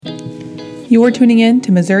You're tuning in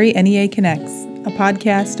to Missouri NEA Connects, a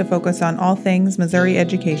podcast to focus on all things Missouri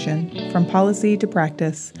education, from policy to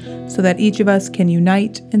practice, so that each of us can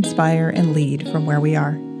unite, inspire, and lead from where we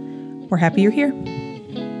are. We're happy you're here.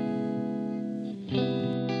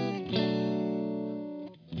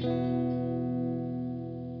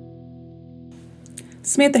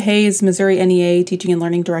 Samantha Hayes, Missouri NEA Teaching and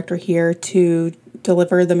Learning Director here to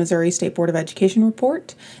deliver the Missouri State Board of Education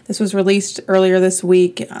report. This was released earlier this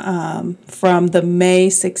week from the May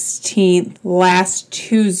 16th, last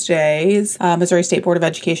Tuesday's Missouri State Board of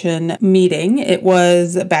Education meeting. It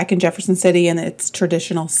was back in Jefferson City in its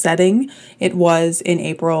traditional setting. It was in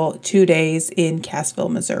April, 2 days in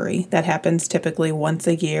Cassville, Missouri. That happens typically once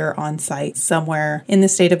a year on site somewhere in the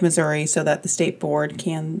state of Missouri so that the state board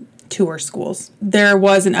can tour schools. There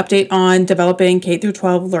was an update on developing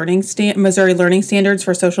K-12 Missouri learning standards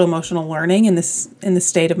for social emotional learning in the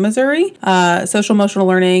state of Missouri. Social emotional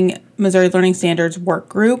learning Missouri Learning Standards Work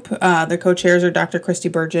Group. The co-chairs are Dr. Christy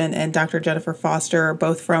Burgeon and Dr. Jennifer Foster,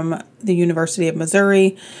 both from the University of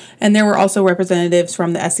Missouri. And there were also representatives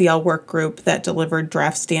from the SEL work group that delivered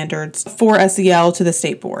draft standards for SEL to the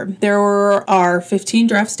state board. There are 15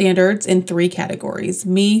 draft standards in 3 categories: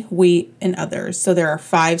 me, we, and others. So there are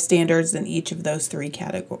 5 standards in each of those 3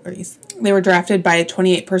 categories. They were drafted by a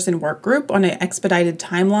 28-person work group on an expedited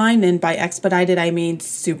timeline. And by expedited, I mean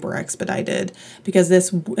super expedited, because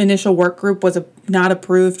this initial work group was not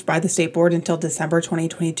approved by the state board until December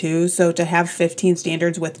 2022. So to have 15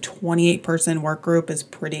 standards with 28-person work group is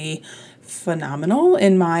pretty phenomenal,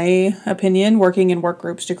 in my opinion, working in work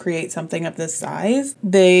groups to create something of this size.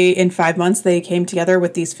 In 5 months, they came together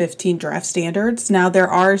with these 15 draft standards. Now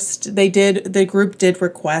the group did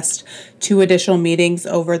request 2 additional meetings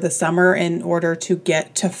over the summer in order to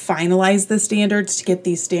finalize the standards, to get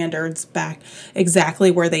these standards back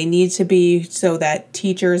exactly where they need to be so that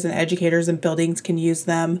teachers and educators and buildings can use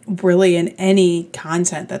them really in any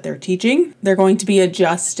content that they're teaching. They're going to be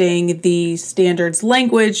adjusting the standards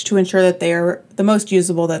language to ensure that they're the most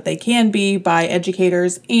usable that they can be by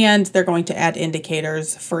educators, and they're going to add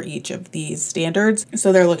indicators for each of these standards.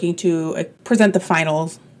 So they're looking to present the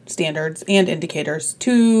final standards and indicators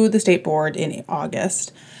to the state board in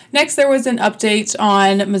August. Next, there was an update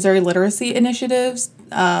on Missouri literacy initiatives.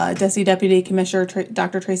 DESE Deputy Commissioner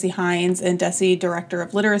Dr. Tracy Hines and DESE Director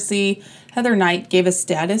of Literacy Heather Knight gave a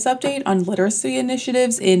status update on literacy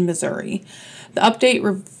initiatives in Missouri. The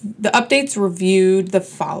updates reviewed the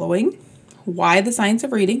following: why the science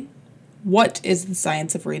of reading, what is the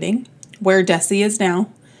science of reading, where DESE is now,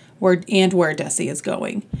 where DESE is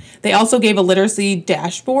going. They also gave a literacy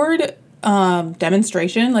dashboard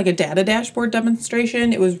demonstration, like a data dashboard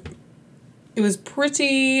demonstration. It was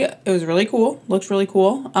really cool. Looked really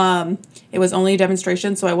cool. It was only a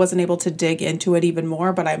demonstration, so I wasn't able to dig into it even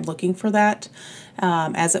more, but I'm looking for that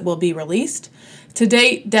as it will be released. To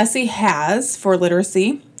date, DESE has, for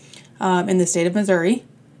literacy in the state of Missouri,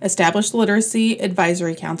 established the Literacy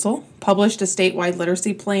Advisory Council, published a statewide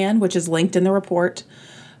literacy plan, which is linked in the report,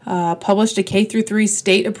 published a K-3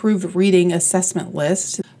 state-approved reading assessment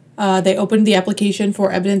list. They opened the application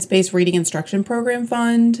for Evidence-Based Reading Instruction Program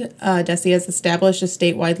Fund. DESE has established a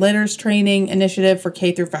statewide letters training initiative for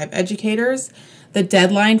K-5 educators. The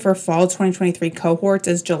deadline for fall 2023 cohorts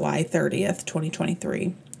is July 30th,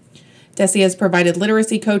 2023. DESE has provided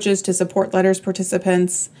literacy coaches to support letters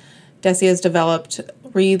participants. DESE has developed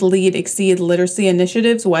Read, Lead, Exceed Literacy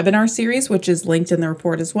Initiatives webinar series, which is linked in the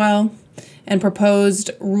report as well, and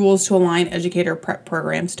proposed rules to align educator prep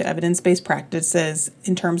programs to evidence-based practices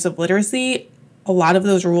in terms of literacy. A lot of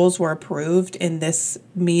those rules were approved in this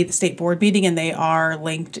state board meeting, and they are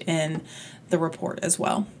linked in the report as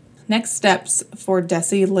well. Next steps for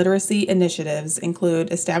DESE literacy initiatives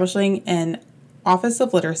include establishing an Office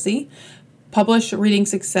of Literacy, publish reading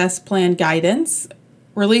success plan guidance,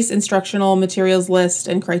 release instructional materials list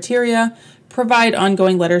and criteria, provide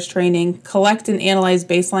ongoing letters training, collect and analyze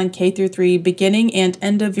baseline K-3 beginning and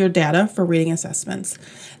end of year data for reading assessments.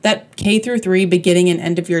 That K-3 beginning and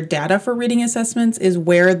end of year data for reading assessments is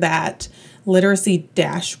where that literacy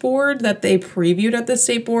dashboard that they previewed at the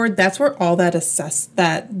state board, that's where all that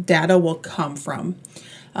data will come from.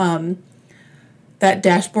 That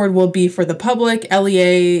dashboard will be for the public,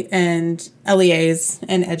 LEAs, and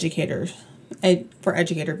educators for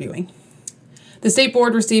educator viewing. The state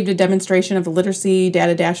board received a demonstration of a literacy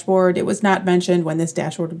data dashboard. It was not mentioned when this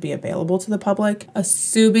dashboard would be available to the public.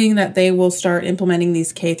 Assuming that they will start implementing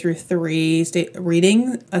these K through 3 state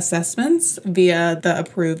reading assessments via the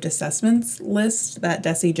approved assessments list that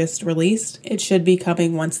DESE just released, it should be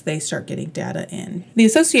coming once they start getting data in. The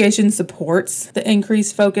association supports the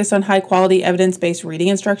increased focus on high-quality evidence-based reading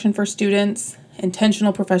instruction for students,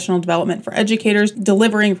 intentional professional development for educators,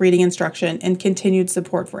 delivering reading instruction, and continued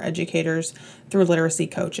support for educators through literacy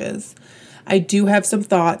coaches. I do have some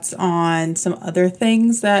thoughts on some other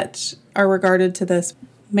things that are regarded to this,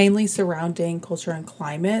 mainly surrounding culture and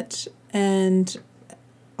climate. And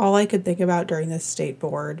all I could think about during this state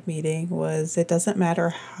board meeting was it doesn't matter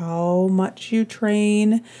how much you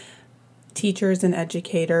train teachers and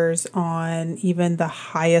educators on even the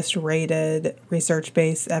highest rated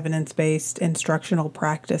research-based, evidence-based instructional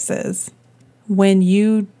practices. When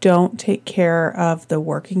you don't take care of the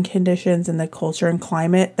working conditions and the culture and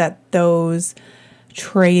climate that those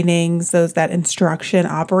trainings, that instruction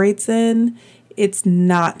operates in, it's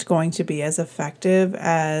not going to be as effective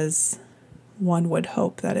as one would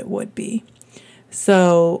hope that it would be.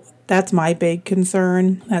 So that's my big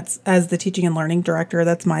concern. That's, as the teaching and learning director,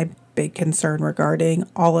 that's my big concern regarding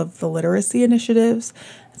all of the literacy initiatives.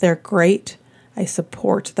 They're great. I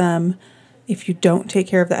support them. If you don't take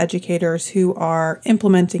care of the educators who are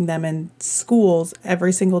implementing them in schools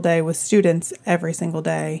every single day with students every single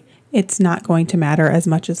day, it's not going to matter as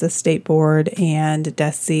much as the state board and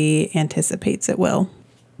DESE anticipates it will.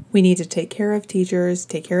 We need to take care of teachers,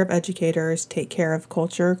 take care of educators, take care of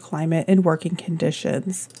culture, climate, and working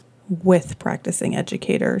conditions with practicing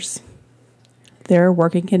educators. Their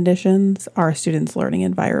working conditions are a student's learning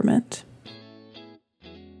environment.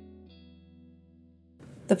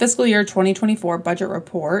 The fiscal year 2024 budget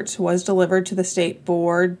report was delivered to the state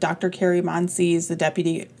board. Dr. Carrie Monsees, the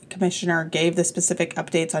deputy commissioner, gave the specific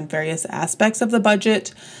updates on various aspects of the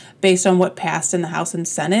budget based on what passed in the House and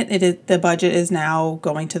Senate. The budget is now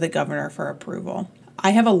going to the governor for approval.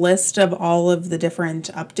 I have a list of all of the different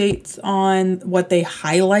updates on what they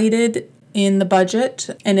highlighted in the budget,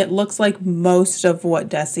 and it looks like most of what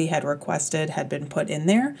DESE had requested had been put in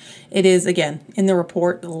there. It is, again, in the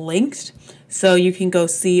report linked, so you can go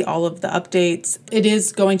see all of the updates. It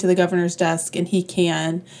is going to the governor's desk, and he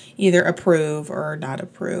can either approve or not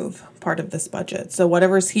approve part of this budget. So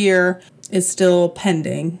whatever's here is still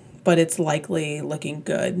pending, but it's likely looking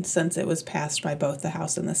good since it was passed by both the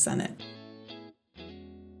House and the Senate.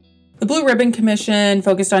 The Blue Ribbon Commission,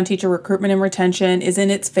 focused on teacher recruitment and retention, is in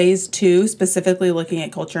its phase 2, specifically looking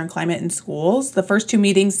at culture and climate in schools. The first 2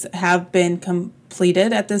 meetings have been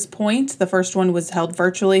completed at this point. The first one was held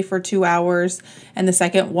virtually for 2 hours, and the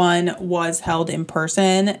second one was held in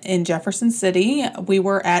person in Jefferson City. We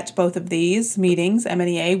were at both of these meetings,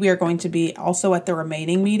 MNEA. We are going to be also at the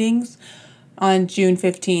remaining meetings on June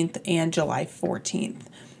 15th and July 14th.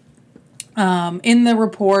 In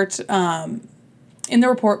the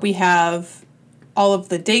report, we have all of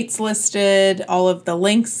the dates listed, all of the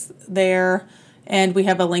links there, and we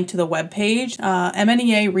have a link to the webpage.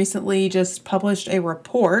 MNEA recently just published a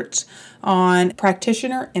report on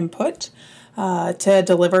practitioner input to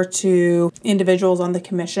deliver to individuals on the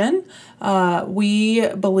commission. We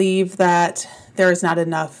believe that there is not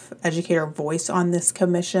enough educator voice on this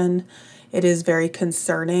commission. It is very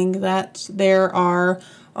concerning that there are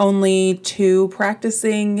only 2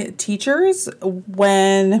 practicing teachers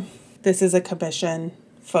when this is a commission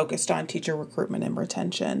focused on teacher recruitment and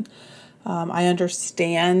retention. I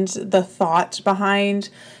understand the thought behind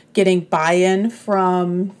getting buy-in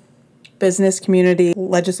from business community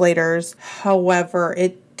legislators. However,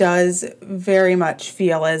 it does very much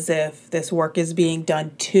feel as if this work is being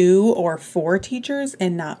done to or for teachers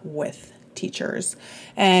and not with teachers.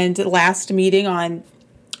 And last meeting on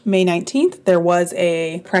May 19th, there was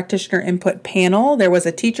a practitioner input panel. There was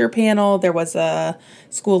a teacher panel, there was a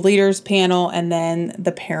school leaders panel, and then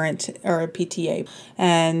the parent or PTA.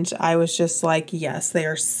 And I was just like, yes, they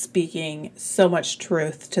are speaking so much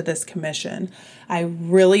truth to this commission. I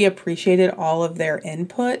really appreciated all of their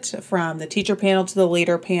input, from the teacher panel to the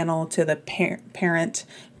leader panel to the parent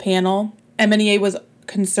panel. MNEA was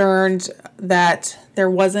concerned that there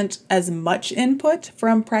wasn't as much input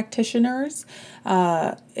from practitioners.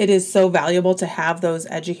 It is so valuable to have those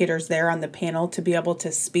educators there on the panel to be able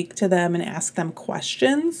to speak to them and ask them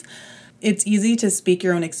questions. It's easy to speak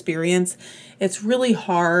your own experience. It's really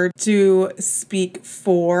hard to speak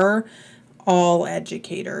for all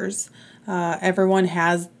educators. Everyone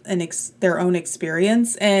has their own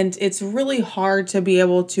experience, and it's really hard to be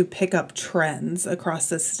able to pick up trends across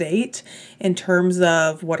the state in terms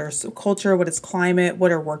of what are culture, what is climate,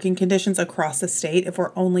 what are working conditions across the state if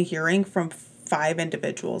we're only hearing from 5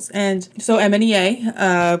 individuals. And so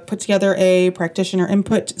MNEA put together a practitioner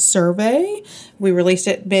input survey. We released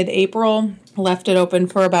it mid-April, left it open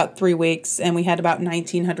for about 3 weeks, and we had about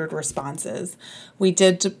 1,900 responses. We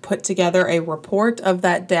did put together a report of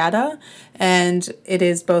that data, and it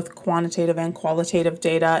is both quantitative and qualitative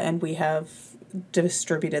data, and we have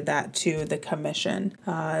distributed that to the commission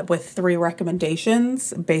with 3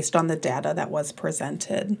 recommendations based on the data that was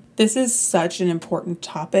presented. This is such an important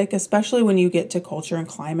topic, especially when you get to culture and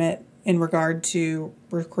climate in regard to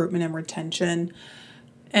recruitment and retention.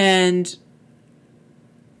 And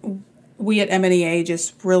we at MNEA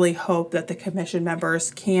just really hope that the commission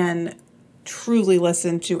members can truly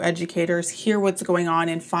listen to educators, hear what's going on,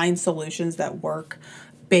 and find solutions that work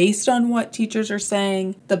based on what teachers are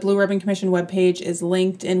saying. The Blue Ribbon Commission webpage is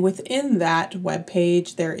linked, and within that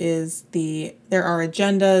webpage there are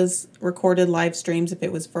agendas, recorded live streams if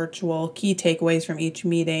it was virtual, key takeaways from each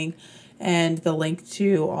meeting, and the link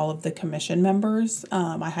to all of the commission members.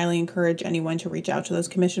 I highly encourage anyone to reach out to those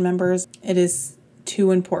commission members. It is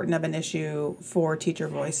too important of an issue for Teacher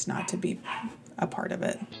Voice not to be a part of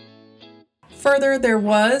it. Further, there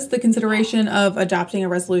was the consideration of adopting a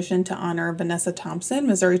resolution to honor Vanessa Thompson,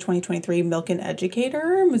 Missouri 2023 Milken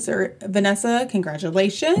Educator. Vanessa,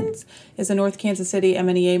 congratulations, is a North Kansas City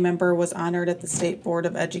MNEA member, was honored at the State Board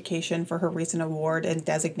of Education for her recent award and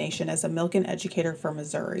designation as a Milken Educator for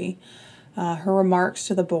Missouri. Her remarks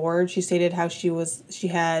to the board, she stated how she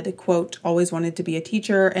had, quote, always wanted to be a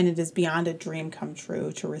teacher, and it is beyond a dream come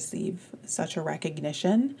true to receive such a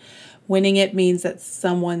recognition. Winning it means that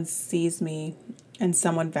someone sees me and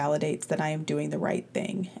someone validates that I am doing the right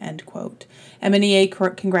thing, end quote.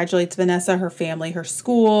 MNEA congratulates Vanessa, her family, her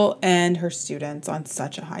school, and her students on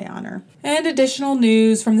such a high honor. And additional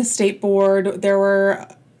news from the state board, there were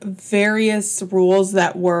various rules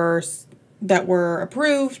that were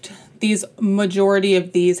approved. Majority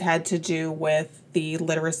of these had to do with the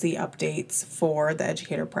literacy updates for the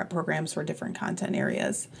educator prep programs for different content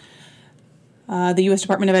areas. The U.S.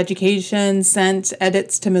 Department of Education sent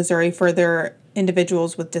edits to Missouri for their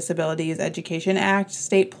Individuals with Disabilities Education Act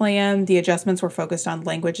state plan. The adjustments were focused on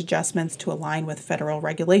language adjustments to align with federal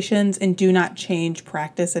regulations and do not change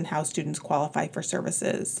practice and how students qualify for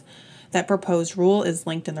services. That proposed rule is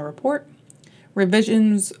linked in the report.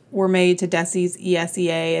 Revisions were made to DESE's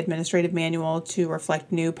ESEA administrative manual to reflect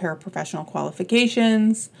new paraprofessional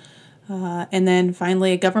qualifications. And then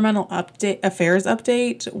finally, a governmental affairs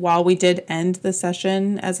update. While we did end the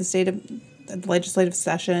session as the legislative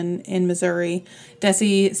session in Missouri,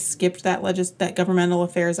 DESE skipped that governmental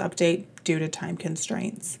affairs update due to time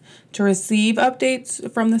constraints. To receive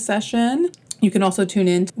updates from the session, you can also tune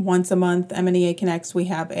in once a month. MNEA Connects, we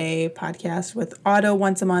have a podcast with Otto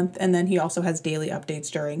once a month, and then he also has daily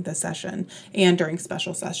updates during the session and during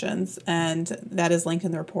special sessions, and that is linked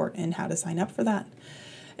in the report and how to sign up for that.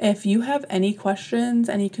 If you have any questions,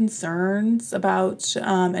 any concerns about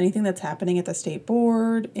anything that's happening at the state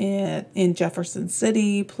board in Jefferson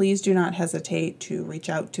City, please do not hesitate to reach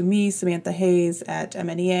out to me, Samantha Hayes at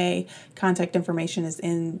MNEA. Contact information is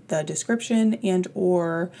in the description, and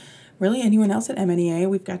or really anyone else at MNEA.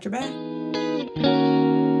 We've got your back.